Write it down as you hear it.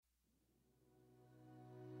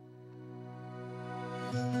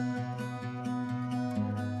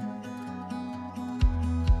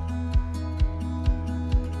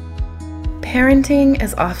Parenting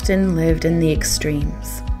is often lived in the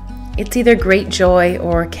extremes. It's either great joy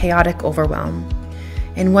or chaotic overwhelm.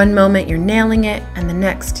 In one moment you're nailing it, and the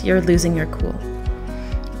next you're losing your cool.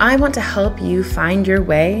 I want to help you find your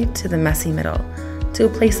way to the messy middle, to a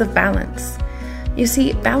place of balance. You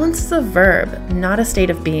see, balance is a verb, not a state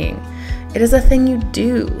of being. It is a thing you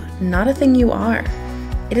do, not a thing you are.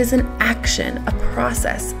 It is an action, a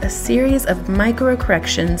process, a series of micro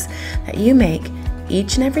corrections that you make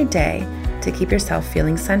each and every day to keep yourself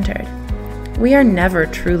feeling centered. We are never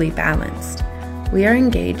truly balanced. We are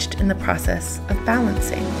engaged in the process of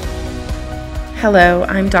balancing. Hello,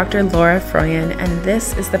 I'm Dr. Laura Froyen, and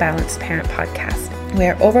this is the Balanced Parent Podcast,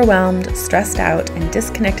 where overwhelmed, stressed out, and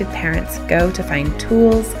disconnected parents go to find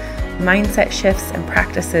tools, mindset shifts, and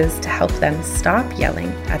practices to help them stop yelling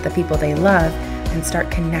at the people they love and start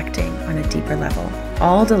connecting on a deeper level,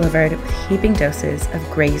 all delivered with heaping doses of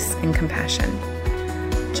grace and compassion.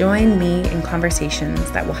 Join me in conversations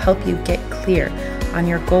that will help you get clear on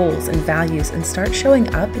your goals and values and start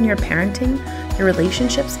showing up in your parenting, your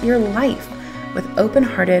relationships, your life with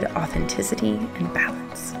open-hearted authenticity and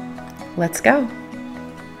balance. Let's go.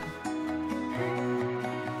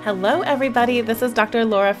 Hello, everybody. This is Dr.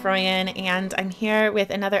 Laura Froyen, and I'm here with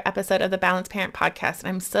another episode of the Balanced Parent Podcast. And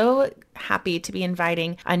I'm so happy to be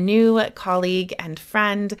inviting a new colleague and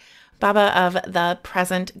friend, Baba of the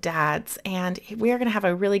Present Dads, and we are going to have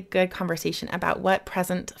a really good conversation about what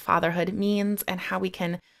present fatherhood means and how we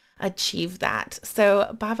can achieve that.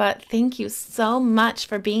 So, Baba, thank you so much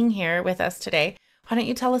for being here with us today. Why don't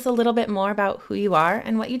you tell us a little bit more about who you are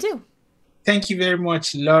and what you do? Thank you very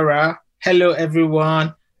much, Laura. Hello,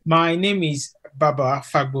 everyone. My name is Baba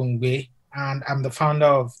Fagbungbe, and I'm the founder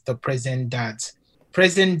of the Present Dads.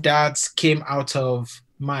 Present Dads came out of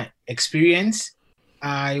my experience.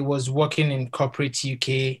 I was working in corporate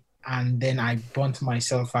UK, and then I burnt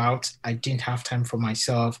myself out. I didn't have time for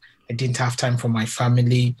myself. I didn't have time for my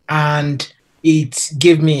family. And it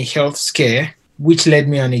gave me a health scare, which led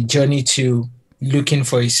me on a journey to looking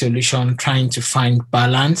for a solution, trying to find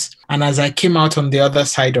balance. And as I came out on the other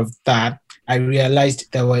side of that, I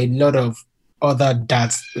realized there were a lot of other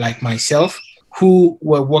dads like myself who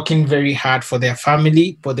were working very hard for their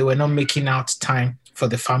family, but they were not making out time for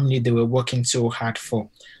the family they were working so hard for.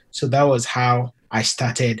 So that was how I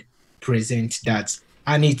started Present Dads.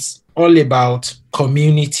 And it's all about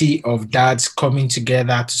community of dads coming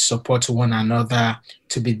together to support one another,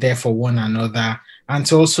 to be there for one another, and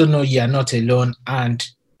to also know you're not alone and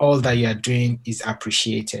all that you're doing is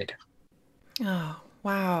appreciated. Oh,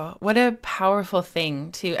 wow. What a powerful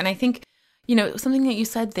thing too. And I think, something that you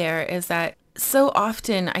said there is that so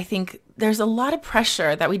often I think there's a lot of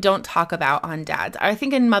pressure that we don't talk about on dads. I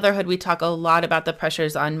think in motherhood, we talk a lot about the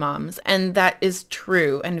pressures on moms, and that is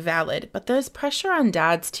true and valid. But there's pressure on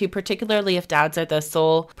dads too, particularly if dads are the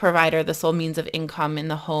sole provider, the sole means of income in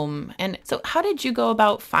the home. And so how did you go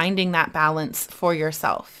about finding that balance for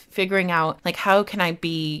yourself? Figuring out, how can I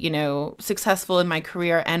be, successful in my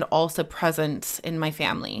career and also present in my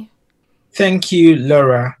family? Thank you,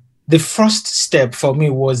 Laura. The first step for me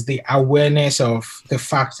was the awareness of the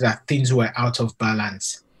fact that things were out of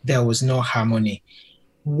balance. There was no harmony.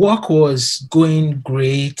 Work was going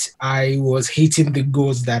great. I was hitting the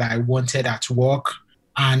goals that I wanted at work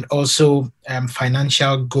and also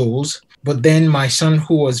financial goals. But then my son,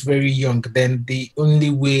 who was very young, then the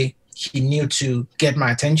only way he knew to get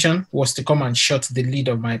my attention was to come and shut the lid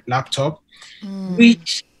of my laptop,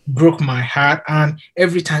 which broke my heart. And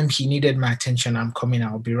every time he needed my attention, I'm coming,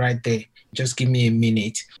 I'll be right there. Just give me a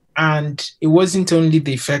minute. And it wasn't only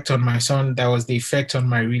the effect on my son, that was the effect on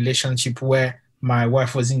my relationship where my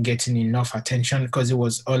wife wasn't getting enough attention because it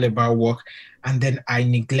was all about work. And then I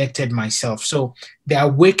neglected myself. So the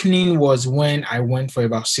awakening was when I went for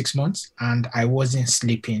about 6 months and I wasn't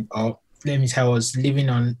sleeping, or let me say I was living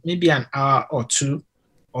on maybe an hour or 2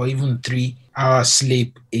 or even 3 hours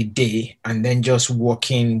sleep a day, and then just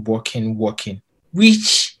working,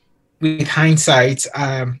 which with hindsight,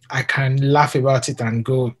 I can laugh about it and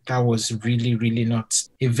go, that was really, really not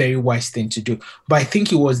a very wise thing to do. But I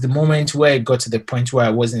think it was the moment where it got to the point where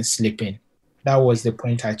I wasn't sleeping. That was the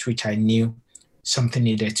point at which I knew something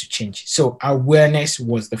needed to change. So awareness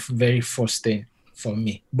was the very first thing for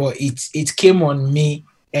me. But it came on me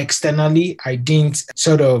externally. I didn't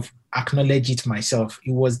sort of acknowledge it myself.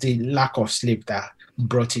 It was the lack of sleep that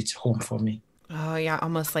brought it home for me. Oh yeah,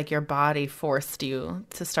 almost like your body forced you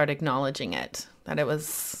to start acknowledging it, that it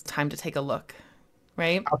was time to take a look,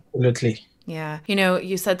 right? Absolutely. Yeah. You know,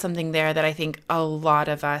 you said something there that I think a lot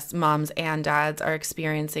of us moms and dads are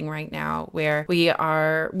experiencing right now, where we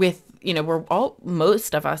are with,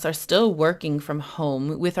 most of us are still working from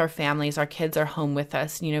home with our families. Our kids are home with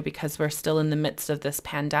us, because we're still in the midst of this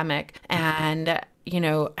pandemic. And I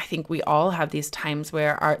think we all have these times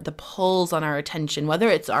where the pulls on our attention, whether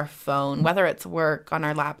it's our phone, whether it's work on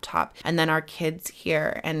our laptop, and then our kids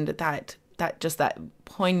here, and that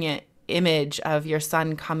poignant image of your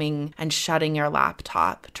son coming and shutting your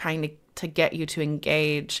laptop, trying to get you to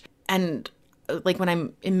engage. And like when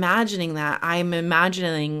I'm imagining that, I'm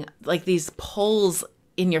imagining like these pulls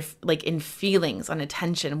in your, like in feelings on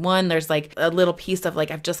attention. One, there's like a little piece of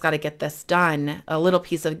like, I've just got to get this done. A little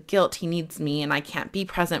piece of guilt, he needs me and I can't be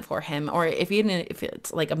present for him. Or if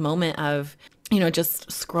it's like a moment of, just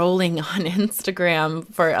scrolling on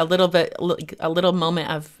Instagram for a little moment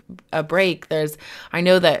of a break. I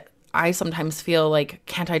know that I sometimes feel like,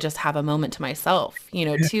 can't I just have a moment to myself,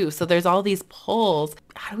 too? So there's all these pulls.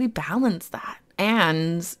 How do we balance that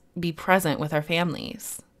and be present with our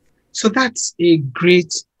families? So that's a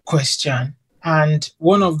great question. And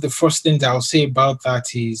one of the first things I'll say about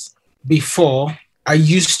that is, before I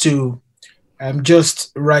used to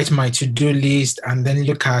just write my to-do list and then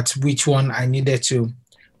look at which one I needed to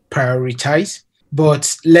prioritize.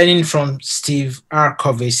 But learning from Steve R.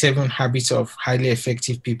 Covey, 7 Habits of Highly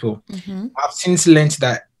Effective People, I've since learned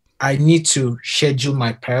that I need to schedule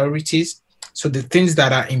my priorities. So the things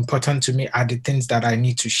that are important to me are the things that I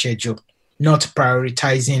need to schedule, not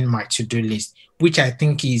prioritizing my to-do list, which I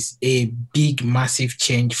think is a big, massive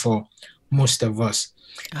change for most of us.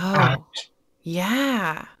 Oh,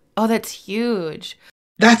 yeah. Oh, that's huge.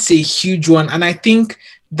 That's a huge one. And I think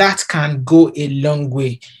that can go a long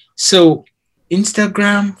way. So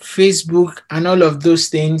Instagram, Facebook, and all of those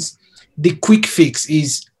things, the quick fix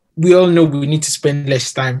is we all know we need to spend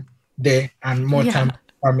less time there and more time with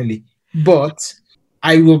family. But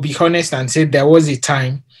I will be honest and say there was a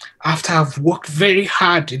time after I've worked very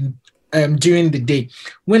hard during the day,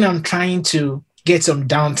 when I'm trying to get some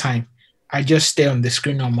downtime, I just stay on the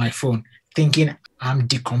screen on my phone thinking I'm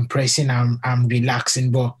decompressing, I'm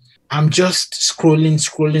relaxing, but I'm just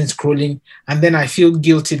scrolling. And then I feel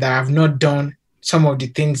guilty that I've not done some of the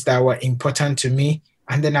things that were important to me.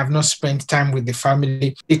 And then I've not spent time with the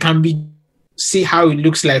family. It can see how it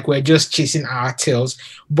looks like we're just chasing our tails,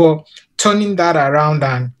 but turning that around.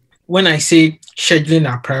 And when I say scheduling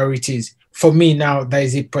our priorities, for me now, there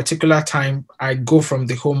is a particular time I go from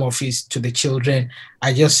the home office to the children.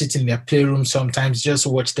 I just sit in their playroom sometimes, just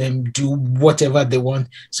watch them do whatever they want.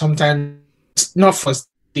 Sometimes not first,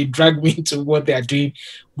 they drag me into what they are doing,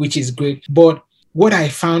 which is great. But what I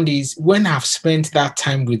found is when I've spent that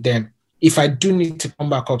time with them, if I do need to come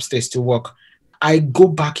back upstairs to work, I go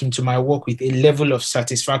back into my work with a level of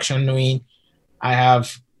satisfaction, knowing I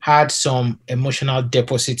have had some emotional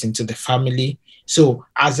deposit into the family. So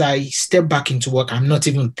as I step back into work, I'm not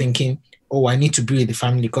even thinking, oh, I need to be with the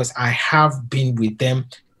family, because I have been with them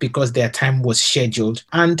because their time was scheduled.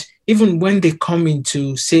 And even when they come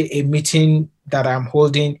into, say, a meeting that I'm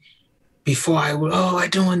holding, before I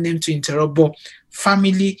don't want them to interrupt, but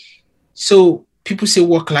family. So people say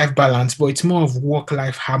work-life balance, but it's more of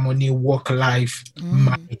work-life harmony, work-life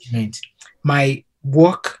management. My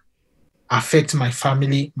work affects my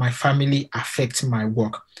family affects my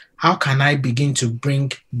work. How can I begin to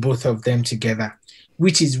bring both of them together?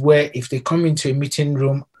 Which is where, if they come into a meeting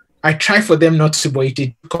room, I try for them not to, but if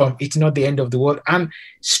they come, it's not the end of the world. And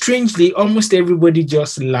strangely, almost everybody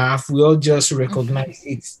just laugh. We all just recognize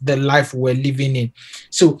it's the life we're living in.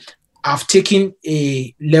 So I've taken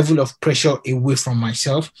a level of pressure away from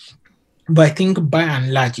myself. But I think by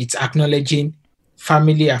and large, it's acknowledging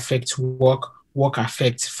family affects work, work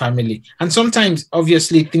affects family. And sometimes,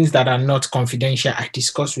 obviously, things that are not confidential, I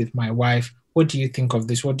discuss with my wife. What do you think of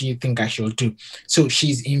this? What do you think I should do? So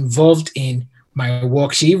she's involved in my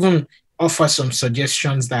work. She even offers some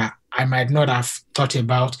suggestions that I might not have thought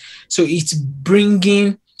about. So it's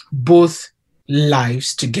bringing both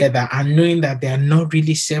lives together and knowing that they are not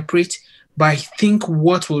really separate. But I think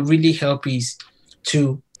what will really help is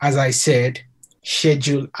to, as I said,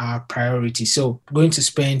 schedule our priorities. So going to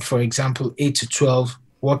spend, for example, 8 to 12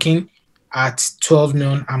 working. At 12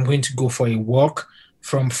 noon, I'm going to go for a walk.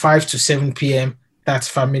 From 5 to 7 p.m., that's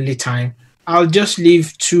family time. I'll just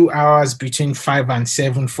leave 2 hours between 5 and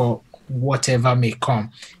 7 for whatever may come.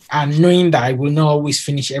 And knowing that I will not always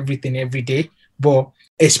finish everything every day, but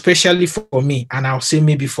especially for me, and I'll say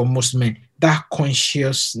maybe for most men, that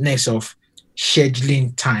consciousness of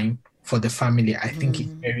scheduling time for the family, I think it's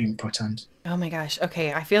very important. Oh my gosh.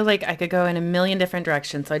 Okay. I feel like I could go in a million different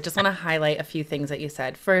directions. So I just want to highlight a few things that you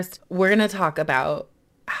said. First, we're going to talk about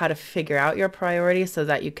how to figure out your priorities so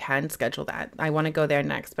that you can schedule that. I want to go there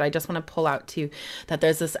next, but I just want to pull out too that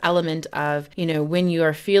there's this element of, when you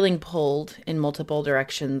are feeling pulled in multiple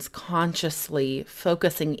directions, consciously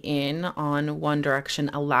focusing in on one direction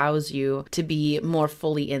allows you to be more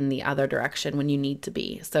fully in the other direction when you need to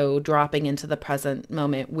be. So dropping into the present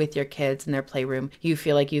moment with your kids in their playroom, you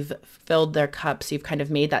feel like you've filled their cups, you've kind of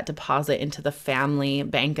made that deposit into the family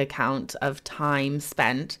bank account of time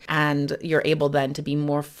spent, and you're able then to be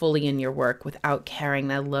more fully in your work without carrying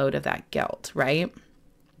the load of that guilt, right?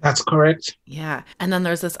 That's correct. Yeah. And then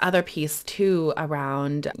there's this other piece too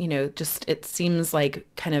around, just it seems like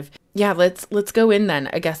kind of, yeah, let's go in then,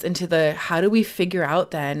 I guess, into the how do we figure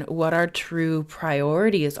out then what our true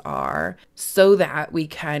priorities are so that we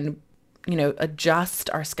can adjust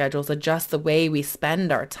our schedules, adjust the way we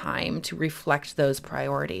spend our time to reflect those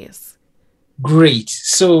priorities. Great.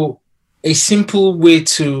 So a simple way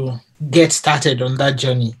to get started on that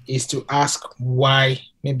journey is to ask why,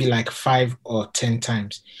 maybe like 5 or 10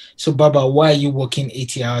 times. So, Baba, why are you working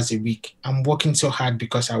 80 hours a week? I'm working so hard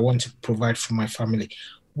because I want to provide for my family.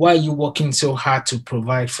 Why are you working so hard to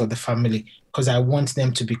provide for the family? Because I want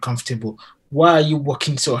them to be comfortable. Why are you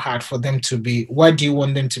working so hard for them to be? Why do you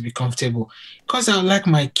want them to be comfortable? Because I would like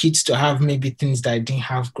my kids to have maybe things that I didn't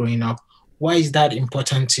have growing up. Why is that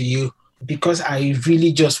important to you? Because I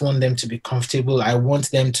really just want them to be comfortable. I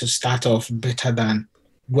want them to start off better than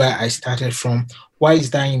where I started from. Why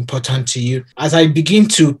is that important to you? As I begin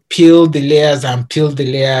to peel the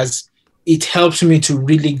layers, it helps me to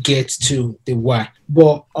really get to the why.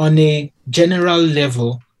 But on a general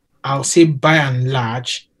level, I'll say by and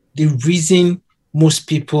large, the reason most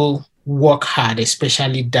people work hard,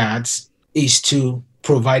 especially dads, is to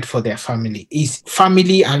provide for their family. Is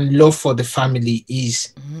family and love for the family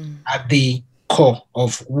is at the core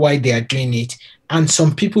of why they are doing it. And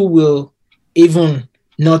some people will even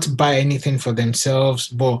not buy anything for themselves,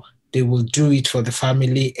 but they will do it for the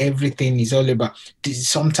family. Everything is all about, they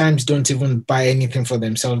sometimes don't even buy anything for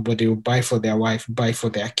themselves, but they will buy for their wife, buy for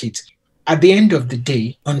their kids. At the end of the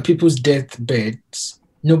day, on people's deathbeds,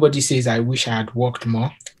 nobody says, I wish I had worked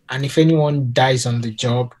more. And if anyone dies on the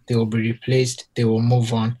job, they will be replaced, they will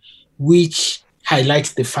move on, which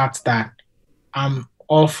highlights the fact that I'm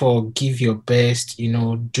all for give your best,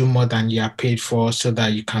 do more than you are paid for so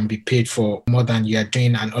that you can be paid for more than you are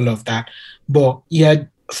doing and all of that. But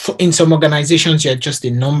in some organizations, you're just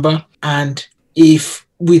a number. And if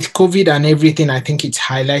with COVID and everything, I think it's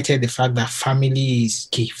highlighted the fact that family is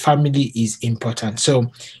key. Family is important.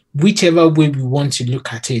 So whichever way we want to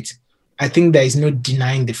look at it, I think there is no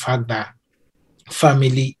denying the fact that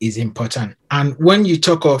family is important. And when you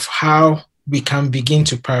talk of how we can begin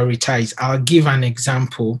to prioritize, I'll give an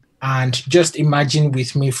example. And just imagine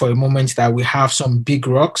with me for a moment that we have some big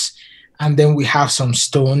rocks, and then we have some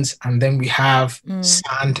stones, and then we have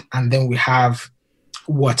sand, and then we have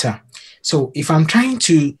water. So if I'm trying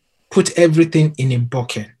to put everything in a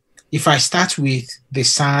bucket, if I start with the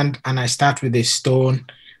sand and I start with the stone,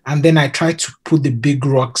 and then I try to put the big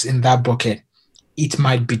rocks in that bucket, it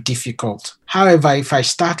might be difficult. However, if I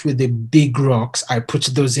start with the big rocks, I put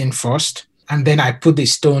those in first, and then I put the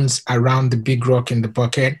stones around the big rock in the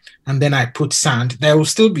bucket, and then I put sand. There will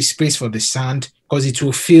still be space for the sand because it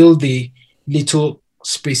will fill the little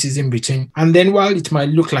spaces in between. And then while it might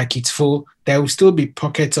look like it's full, there will still be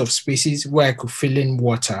pockets of spaces where I could fill in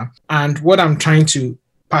water. And what I'm trying to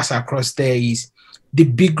pass across there is the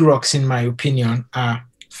big rocks, in my opinion, are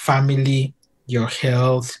family, your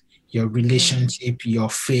health, your relationship, your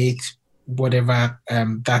faith, whatever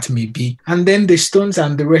that may be. And then the stones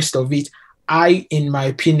and the rest of it, in my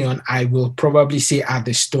opinion, I will probably say are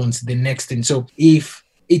the stones, the next thing. So if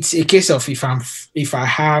it's a case of if I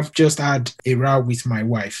have just had a row with my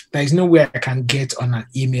wife, there is no way I can get on an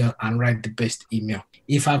email and write the best email.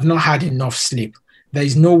 If I've not had enough sleep, there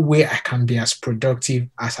is no way I can be as productive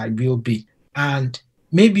as I will be. And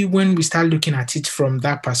maybe when we start looking at it from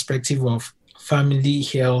that perspective of family,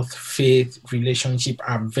 health, faith, relationship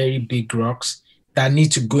are very big rocks that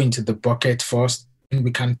need to go into the bucket first, and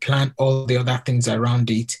we can plan all the other things around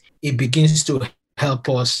it. It begins to help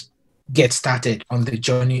us get started on the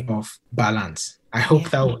journey of balance. I hope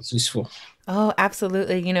that was useful. Oh,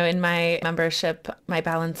 absolutely. In my membership, my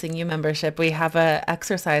Balancing You membership, we have a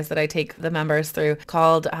exercise that I take the members through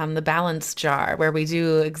called the balance jar, where we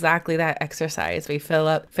do exactly that exercise. We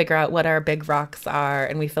figure out what our big rocks are,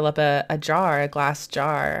 and we fill up a jar, a glass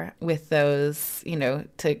jar with those,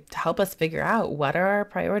 to help us figure out what are our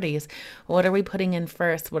priorities. What are we putting in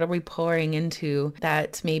first? What are we pouring into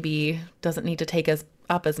that maybe doesn't need to take us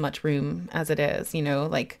up as much room as it is,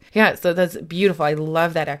 so that's beautiful. I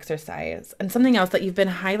love that exercise. And something else that you've been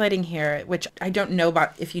highlighting here, which I don't know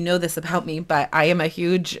about if you know this about me, but I am a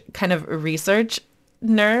huge kind of research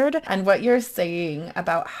nerd, and what you're saying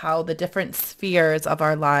about how the different spheres of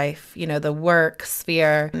our life, the work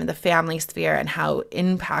sphere and the family sphere, and how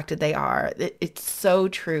impacted they are, it's so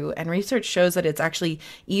true. And research shows that it's actually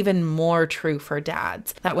even more true for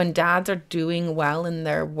dads, that when dads are doing well in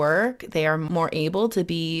their work, they are more able to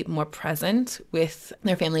be more present with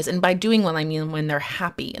their families. And by doing well, I mean when they're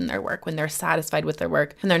happy in their work, when they're satisfied with their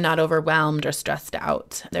work, and they're not overwhelmed or stressed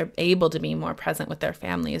out. They're able to be more present with their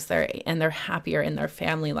families, and they're happier in their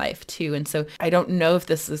family life too. And so I don't know if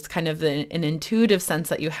this is kind of an intuitive sense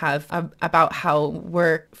that you have about how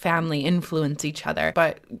work, family influence each other,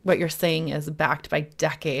 but what you're saying is backed by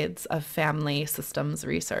decades of family systems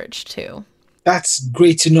research too. That's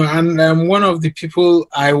great to know. And one of the people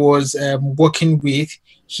I was working with,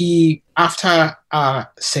 after our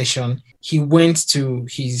session, he went to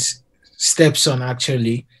his stepson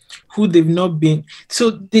actually, who they've not been,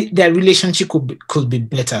 so their relationship could be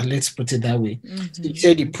better, let's put it that way. So he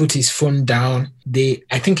said he put his phone down.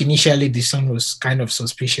 I think initially the son was kind of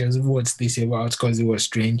suspicious, what's this about, because it was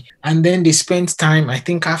strange. And then they spent time, I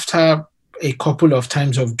think after a couple of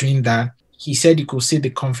times of doing that, he said he could see the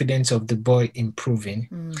confidence of the boy improving.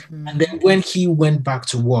 And then when he went back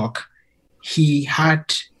to work, he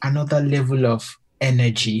had another level of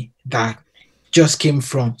energy that just came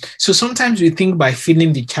from. So sometimes we think by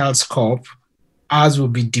filling the child's cup, ours will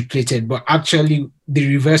be depleted, but actually the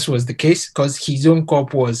reverse was the case, because his own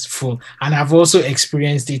cup was full. And I've also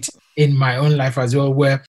experienced it in my own life as well,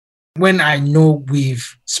 where when I know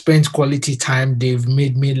we've spent quality time, they've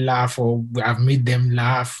made me laugh or I've made them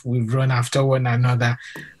laugh, we've run after one another,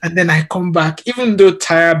 and then I come back, even though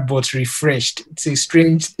tired but refreshed. It's a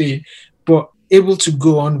strange thing, but able to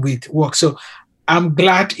go on with work. So I'm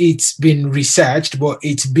glad it's been researched, but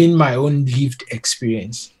it's been my own lived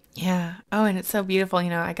experience. Yeah. Oh, and it's so beautiful.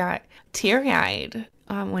 I got teary-eyed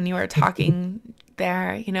when you were talking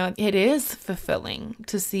there. It is fulfilling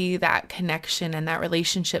to see that connection and that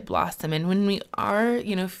relationship blossom. And when we are,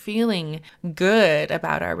 feeling good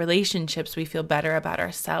about our relationships, we feel better about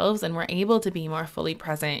ourselves, and we're able to be more fully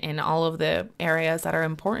present in all of the areas that are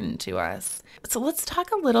important to us. So let's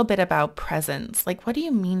talk a little bit about presence. Like, what do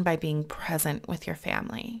you mean by being present with your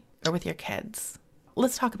family or with your kids?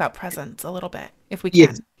 Let's talk about presence a little bit, if we can.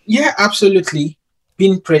 Yes. Yeah, absolutely.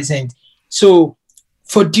 Being present. So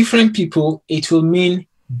for different people, it will mean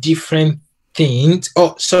different things.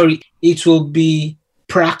 It will be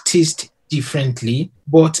practiced differently.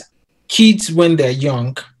 But kids, when they're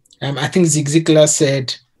young, I think Zig Ziglar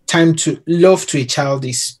said, love to a child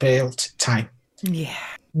is spelled time. Yeah.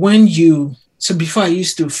 So before I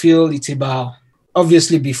used to feel it's about,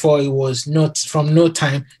 obviously before it was not from no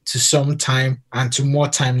time to some time and to more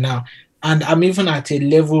time now. And I'm even at a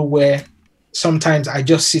level where sometimes I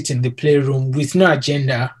just sit in the playroom with no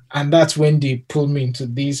agenda. And that's when they pull me into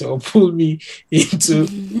this or pull me into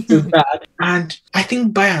that. And I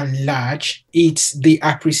think by and large, it's the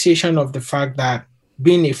appreciation of the fact that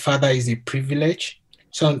being a father is a privilege.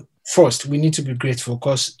 So first, we need to be grateful,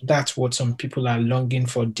 because that's what some people are longing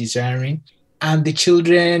for, desiring. And the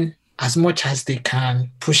children, as much as they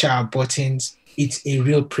can push our buttons, it's a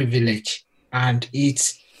real privilege. And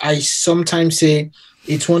I sometimes say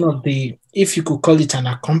it's one of the, if you could call it an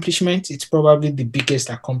accomplishment, it's probably the biggest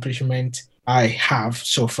accomplishment I have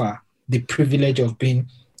so far, the privilege of being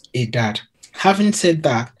a dad. Having said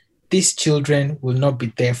that, these children will not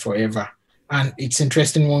be there forever. And it's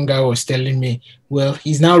interesting, one guy was telling me, well,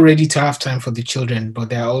 he's now ready to have time for the children, but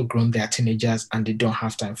they're all grown, they're teenagers, and they don't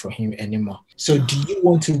have time for him anymore. So do you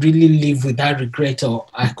want to really live with that regret, or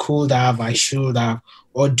I could have, I should have,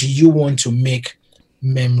 or do you want to make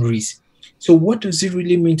memories? So what does it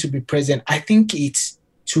really mean to be present? I think it's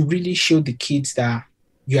to really show the kids that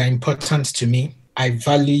you are important to me, I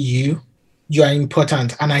value you, you are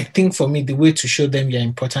important. And I think for me, the way to show them you're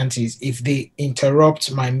important is if they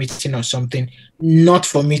interrupt my meeting or something, not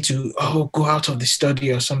for me to, go out of the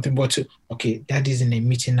study or something, but to, okay, that is in a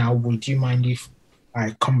meeting now. Would you mind if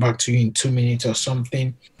I come back to you in 2 minutes or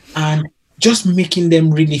something? And just making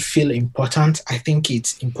them really feel important. I think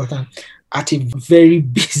it's important. at a very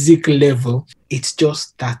basic level, it's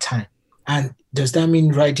just that time. And does that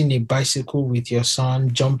mean riding a bicycle with your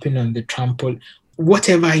son, jumping on the trampoline?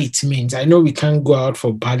 Whatever it means. I know we can't go out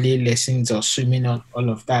for ballet lessons or swimming or all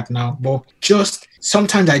of that now, but just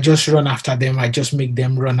sometimes I just run after them. I just make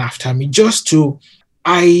them run after me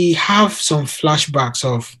I have some flashbacks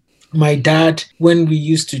of my dad when we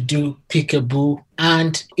used to do peekaboo,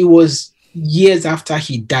 and it was years after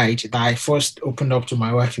he died that I first opened up to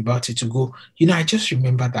my wife about it to go, I just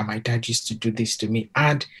remember that my dad used to do this to me.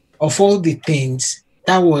 And of all the things,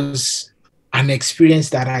 that was an experience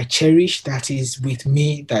that I cherish, that is with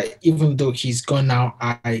me, that even though he's gone now,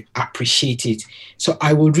 I appreciate it. So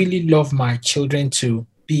I would really love my children to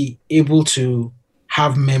be able to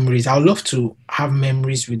have memories. I would love to have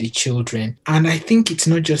memories with the children. And I think it's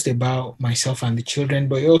not just about myself and the children,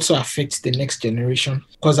 but it also affects the next generation,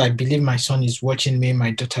 because I believe my son is watching me,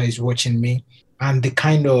 my daughter is watching me, and the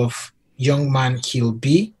kind of young man he'll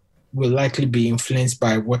be will likely be influenced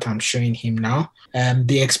by what I'm showing him now.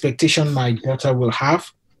 The expectation my daughter will have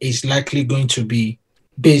is likely going to be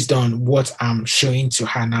based on what I'm showing to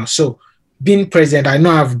her now. So being present, I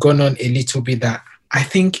know I've gone on a little bit that I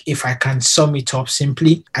think if I can sum it up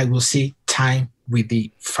simply, I will say time with the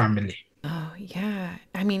family. Oh, yeah.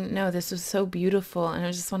 I mean, no, this was so beautiful. And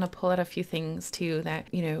I just want to pull out a few things too that,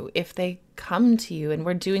 if they come to you and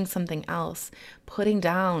we're doing something else, putting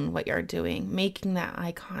down what you're doing, making that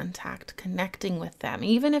eye contact, connecting with them,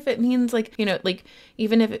 even if it means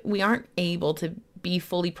even if we aren't able to be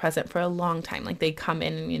fully present for a long time, like they come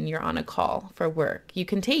in and you're on a call for work, you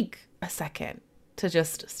can take a second to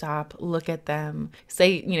just stop, look at them,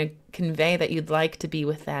 say, convey that you'd like to be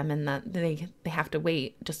with them and that they have to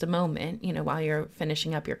wait just a moment, while you're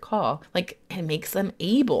finishing up your call. Like, it makes them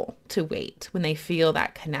able to wait when they feel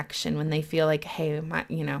that connection, when they feel like, hey, my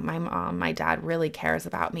mom, my dad really cares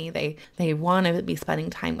about me. They want to be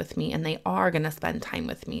spending time with me, and they are going to spend time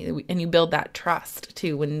with me. And you build that trust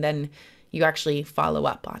too, when then you actually follow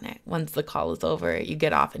up on it. Once the call is over, you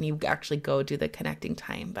get off and you actually go do the connecting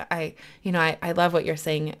time. But I love what you're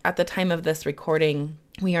saying. At the time of this recording,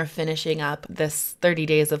 we are finishing up this 30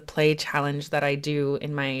 days of play challenge that I do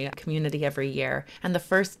in my community every year. And the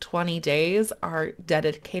first 20 days are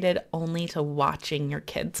dedicated only to watching your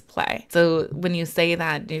kids play. So when you say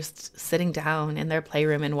that, just sitting down in their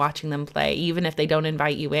playroom and watching them play, even if they don't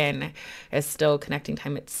invite you in, is still connecting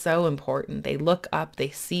time. It's so important. They look up, they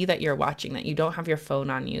see that you're watching, that you don't have your phone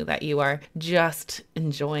on you, that you are just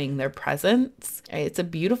enjoying their presence. It's a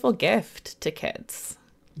beautiful gift to kids.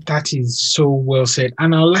 That is so well said.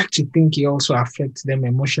 And I like to think it also affects them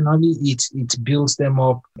emotionally. It builds them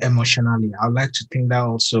up emotionally. I like to think that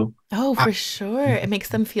also. Oh, for sure. It makes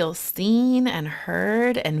them feel seen and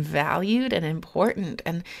heard and valued and important.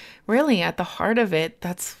 And really, at the heart of it,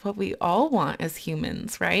 that's what we all want as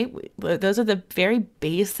humans, right? Those are the very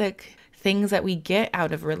basic things that we get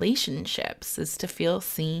out of relationships, is to feel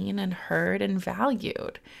seen and heard and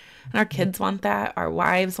valued. And our kids want that, our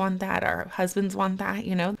wives want that, our husbands want that,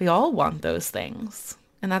 we all want those things.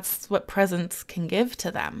 And that's what presence can give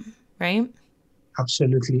to them, right?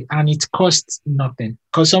 Absolutely. And it costs nothing.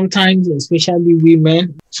 Because sometimes, especially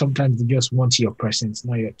women, sometimes they just want your presence,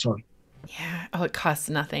 not your toy. Yeah. Oh, it costs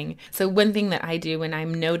nothing. So one thing that I do when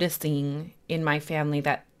I'm noticing in my family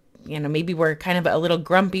that maybe we're kind of a little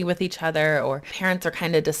grumpy with each other, or parents are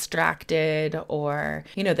kind of distracted, or,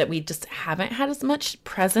 that we just haven't had as much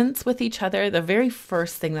presence with each other. The very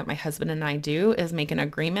first thing that my husband and I do is make an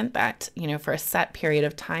agreement that, for a set period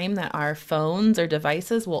of time, that our phones or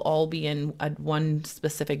devices will all be in one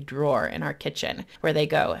specific drawer in our kitchen where they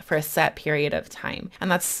go for a set period of time.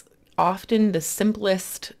 And that's often the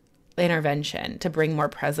simplest intervention to bring more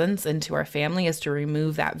presence into our family, is to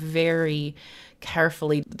remove that very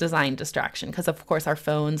carefully designed distraction. Because of course our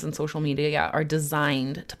phones and social media are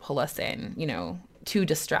designed to pull us in, to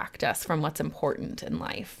distract us from what's important in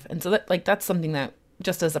life. And so that's something that,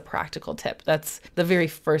 just as a practical tip, that's the very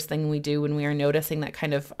first thing we do when we are noticing that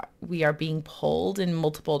kind of we are being pulled in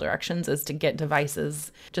multiple directions, is to get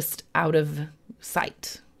devices just out of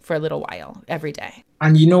sight for a little while every day.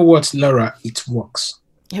 And you know what, Laura? It works.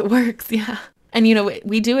 It works, yeah. And,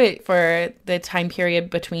 we do it for the time period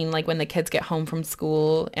between when the kids get home from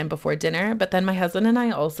school and before dinner. But then my husband and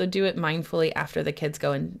I also do it mindfully after the kids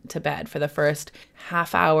go into bed. For the first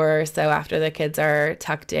half hour or so after the kids are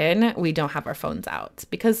tucked in, we don't have our phones out,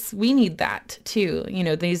 because we need that too.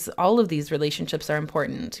 All of these relationships are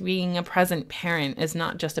important. Being a present parent is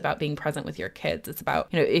not just about being present with your kids. It's about,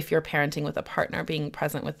 if you're parenting with a partner, being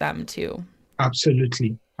present with them too.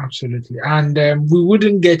 Absolutely. Absolutely. And we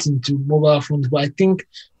wouldn't get into mobile phones, but I think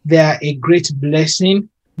they are a great blessing,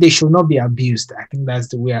 they should not be abused. I think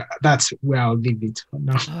that's where I'll leave it for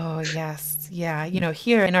now. Oh, yes. Yeah.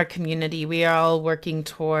 Here in our community, we are all working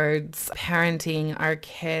towards parenting our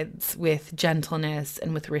kids with gentleness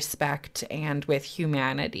and with respect and with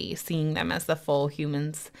humanity, seeing them as the full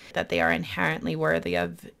humans, that they are inherently worthy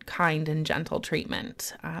of kind and gentle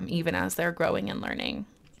treatment, even as they're growing and learning.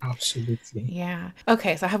 Absolutely. Yeah.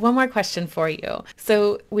 Okay. So I have one more question for you.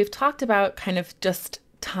 So we've talked about kind of just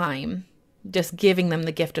time, just giving them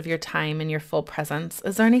the gift of your time and your full presence.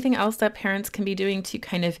 Is there anything else that parents can be doing to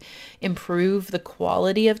kind of improve the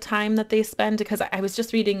quality of time that they spend? Because I was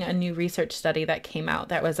just reading a new research study that came out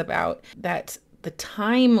that was about that the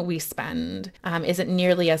time we spend isn't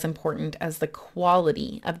nearly as important as the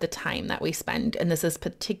quality of the time that we spend. And this is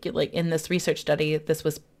particularly in this research study,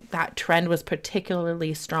 that trend was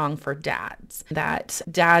particularly strong for dads, that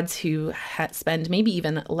dads who spend maybe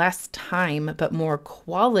even less time, but more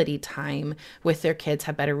quality time with their kids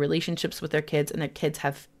have better relationships with their kids, and their kids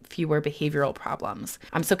have fewer behavioral problems.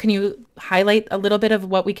 So can you highlight a little bit of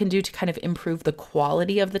what we can do to kind of improve the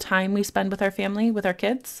quality of the time we spend with our family, with our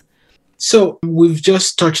kids? So we've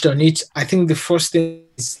just touched on it. I think the first thing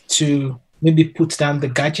is to maybe put down the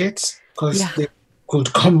gadgets, because they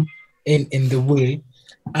could come in the way.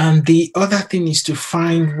 And the other thing is to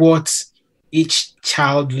find what each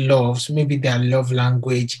child loves, maybe their love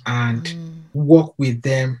language, and work with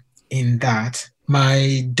them in that.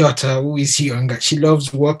 My daughter, who is younger, she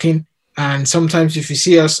loves walking. And sometimes if you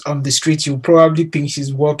see us on the street, you'll probably think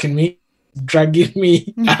she's walking me, dragging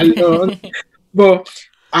me along. But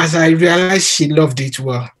as I realized she loved it,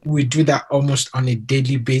 well, we do that almost on a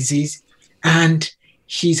daily basis. And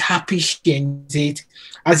she's happy, she enjoys it.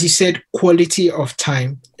 As you said, quality of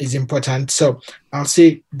time is important. So I'll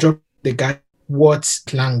say drop the guy what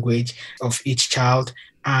language of each child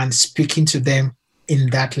and speaking to them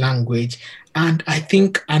in that language. And I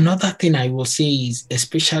think another thing I will say is,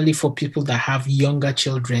 especially for people that have younger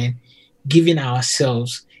children, giving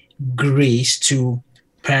ourselves grace to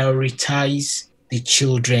prioritize the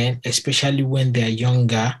children, especially when they're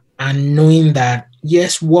younger, and knowing that,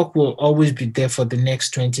 yes, work will always be there for the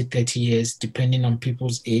next 20, 30 years, depending on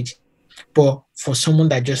people's age. But for someone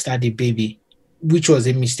that just had a baby, which was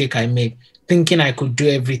a mistake I made, thinking I could do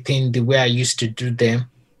everything the way I used to do them,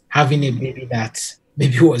 having a baby that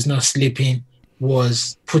maybe was not sleeping,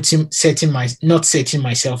 was not setting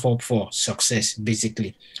myself up for success,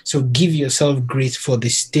 basically. So give yourself grace for the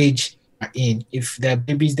stage in. If there are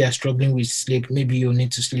babies that are struggling with sleep, maybe you'll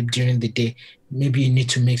need to sleep during the day. Maybe you need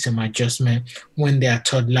to make some adjustment. When they are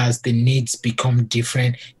toddlers, the needs become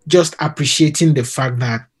different. Just appreciating the fact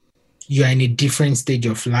that you are in a different stage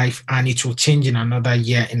of life, and it will change in another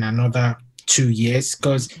year, in another 2 years,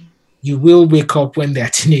 because you will wake up when they're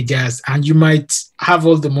teenagers and you might have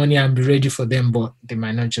all the money and be ready for them, but they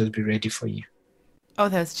might not just be ready for you. Oh,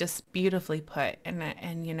 that's just beautifully put. And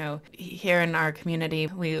here in our community,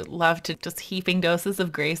 we love to just heaping doses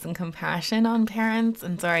of grace and compassion on parents.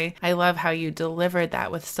 And so I love how you delivered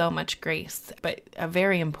that with so much grace, but a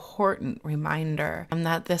very important reminder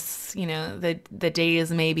that this, the days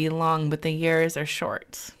may be long, but the years are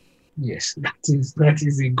short. Yes, that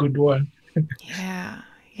is a good one. Yeah.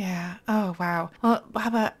 Yeah. Oh, wow. Well,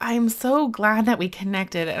 Baba, I'm so glad that we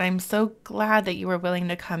connected, and I'm so glad that you were willing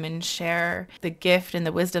to come and share the gift and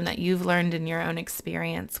the wisdom that you've learned in your own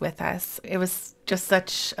experience with us. It was just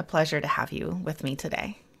such a pleasure to have you with me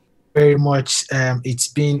today. Very much. It's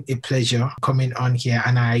been a pleasure coming on here,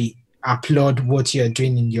 and I applaud what you're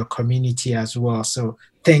doing in your community as well. So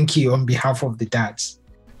thank you on behalf of the dads.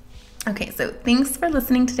 Okay, so thanks for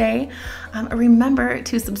listening today. Remember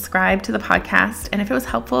to subscribe to the podcast. And if it was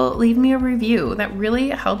helpful, leave me a review. That really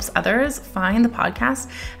helps others find the podcast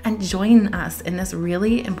and join us in this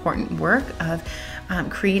really important work of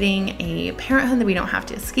creating a parenthood that we don't have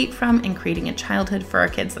to escape from, and creating a childhood for our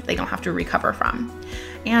kids that they don't have to recover from.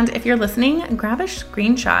 And if you're listening, grab a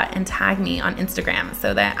screenshot and tag me on Instagram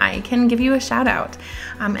so that I can give you a shout out.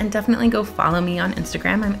 And definitely go follow me on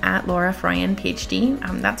Instagram. I'm at Laura Froyen, PhD.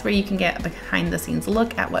 That's where you can get a behind the scenes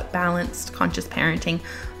look at what balanced conscious parenting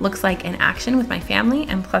looks like in action with my family.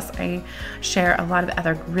 And plus I share a lot of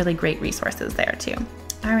other really great resources there too.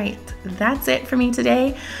 All right, that's it for me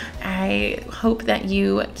today. I hope that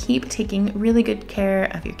you keep taking really good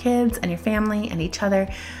care of your kids and your family and each other,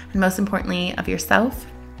 and most importantly, of yourself.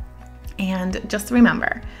 And just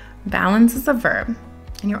remember, balance is a verb,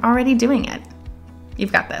 and you're already doing it.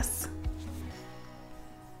 You've got this.